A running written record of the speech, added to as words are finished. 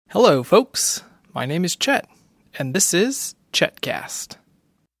Hello, folks. My name is Chet, and this is Chetcast.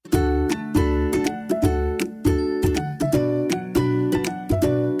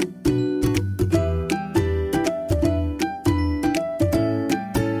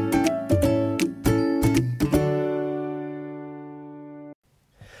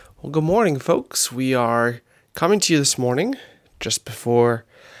 Well, good morning, folks. We are coming to you this morning just before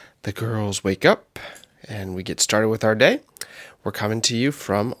the girls wake up and we get started with our day. We're coming to you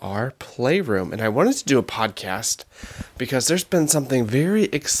from our playroom, and I wanted to do a podcast because there's been something very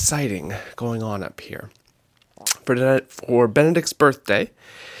exciting going on up here. For Benedict's birthday,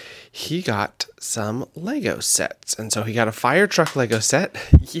 he got some Lego sets, and so he got a fire truck Lego set.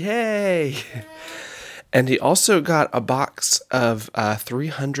 Yay! And he also got a box of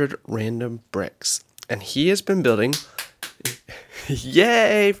 300 random bricks, and he has been building...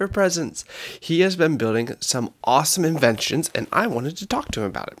 Yay for presents! He has been building some awesome inventions, and I wanted to talk to him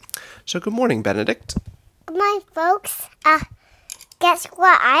about it. So good morning, Benedict. Good morning, folks. Guess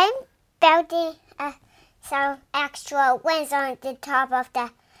what? I'm building some extra wings on the top of the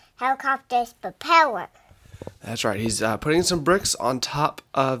helicopter's propeller. That's right. He's putting some bricks on top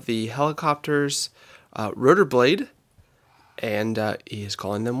of the helicopter's rotor blade, and he is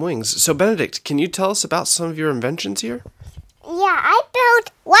calling them wings. So Benedict, can you tell us about some of your inventions here? Yeah, I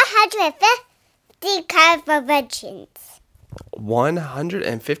built 150 kind of inventions.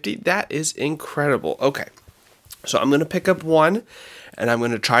 150? That is incredible. Okay, so I'm going to pick up one, and I'm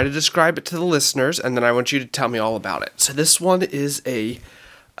going to try to describe it to the listeners, and then I want you to tell me all about it. So this one is a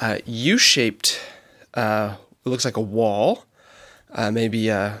U-shaped, it looks like a wall, maybe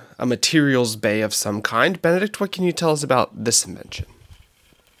a materials bay of some kind. Benedict, what can you tell us about this invention?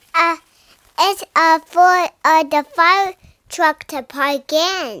 It's for the fire truck to park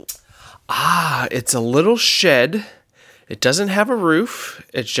in. It's a little shed. It doesn't have a roof.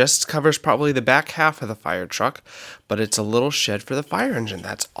 It just covers probably the back half of the fire truck, but it's a little shed for the fire engine.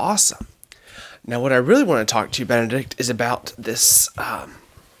 That's awesome. Now, what I really want to talk to you, Benedict, is about this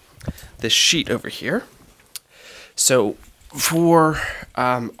this sheet over here. So, for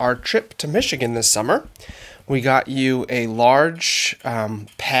our trip to Michigan this summer, we got you a large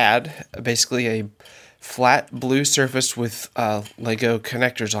pad, basically a flat blue surface with Lego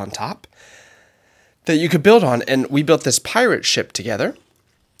connectors on top that you could build on. And we built this pirate ship together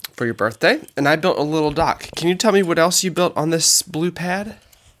for your birthday. And I built a little dock. Can you tell me what else you built on this blue pad?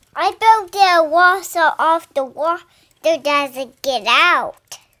 I built the wall so off the water doesn't get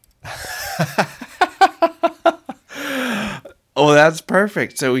out. Oh, that's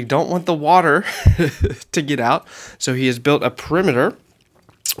perfect. So we don't want the water to get out. So he has built a perimeter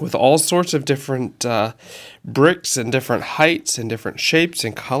with all sorts of different bricks and different heights and different shapes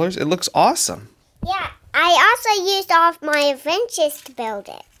and colors. It looks awesome. Yeah, I also used all of my inventions to build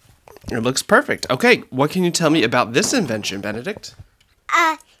it. It looks perfect. Okay, what can you tell me about this invention, Benedict?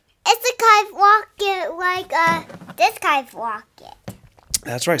 It's a kind of rocket like this kind of rocket.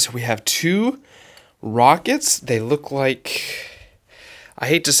 That's right. So we have two rockets. They look like, I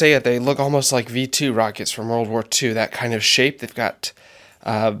hate to say it, they look almost like V-2 rockets from World War II. That kind of shape. They've got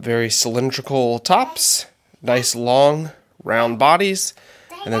very cylindrical tops, nice long round bodies,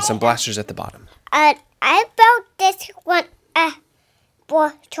 and then some blasters at the bottom. I built this one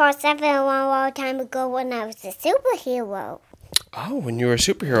for Charles 7 a long time ago when I was a superhero. Oh, when you were a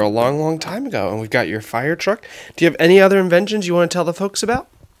superhero a long, long time ago. And we've got your fire truck. Do you have any other inventions you want to tell the folks about?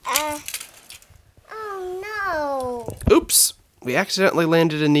 Oh no. Oops, we accidentally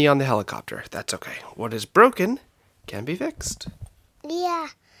landed a knee on the helicopter. That's okay. What is broken can be fixed. Yeah,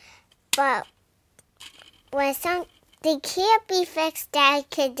 but when something can't be fixed that I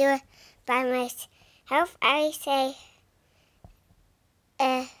can do it by myself, I say,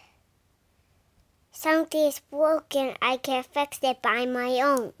 something is broken, I can fix it by my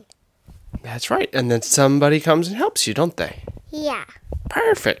own. That's right. And then somebody comes and helps you, don't they? Yeah.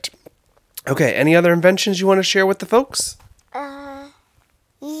 Perfect. Okay, any other inventions you want to share with the folks?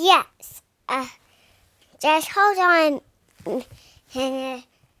 Yes. Just hold on.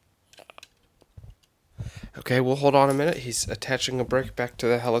 Okay, we'll hold on a minute. He's attaching a brick back to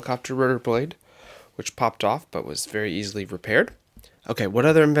the helicopter rotor blade, which popped off but was very easily repaired. Okay, what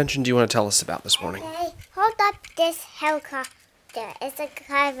other invention do you want to tell us about this morning? Okay, hold up this helicopter. It's a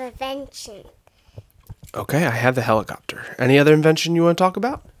kind of invention. Okay, I have the helicopter. Any other invention you want to talk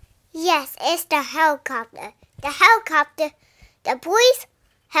about? Yes, it's the helicopter. The police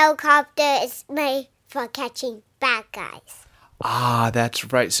helicopter is made for catching bad guys.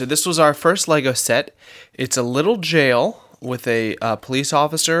 That's right. So this was our first Lego set. It's a little jail with a police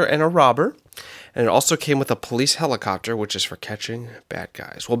officer and a robber. And it also came with a police helicopter, which is for catching bad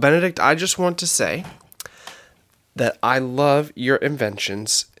guys. Well, Benedict, I just want to say that I love your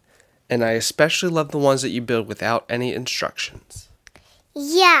inventions, and I especially love the ones that you build without any instructions.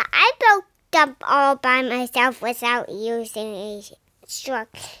 Yeah, I built them all by myself without using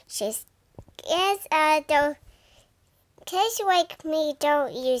instructions. The kids like me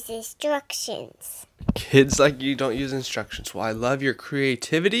don't use instructions. Kids like you don't use instructions. Well, I love your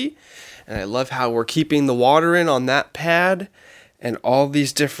creativity, and I love how we're keeping the water in on that pad, and all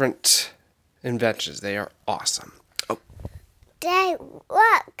these different inventions. They are awesome. Oh, Dad,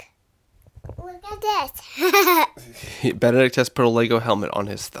 look. Look at this. Benedict has put a Lego helmet on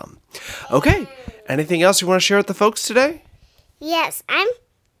his thumb. Okay, anything else you want to share with the folks today? Yes,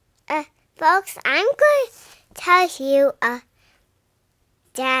 folks, I'm going to tell you,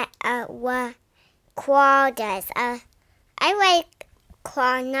 that, what Claw does. I like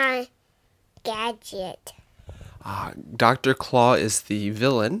Claw 9 Gadget. Dr. Claw is the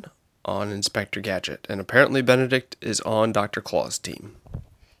villain on Inspector Gadget, and apparently Benedict is on Dr. Claw's team.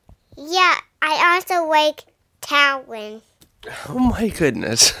 Yeah, I also like Talon. Oh my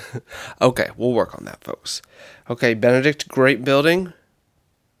goodness. Okay, we'll work on that, folks. Okay, Benedict, great building.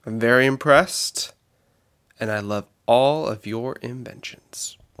 I'm very impressed, and I love all of your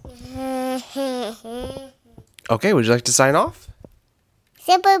inventions. Okay, would you like to sign off?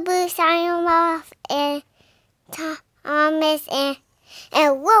 Super Blue signing off, and Thomas and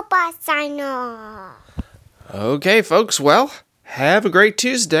Robot sign off. Okay, folks, well, have a great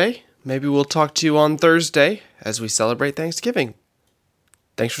Tuesday. Maybe we'll talk to you on Thursday as we celebrate Thanksgiving.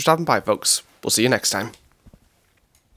 Thanks for stopping by, folks. We'll see you next time.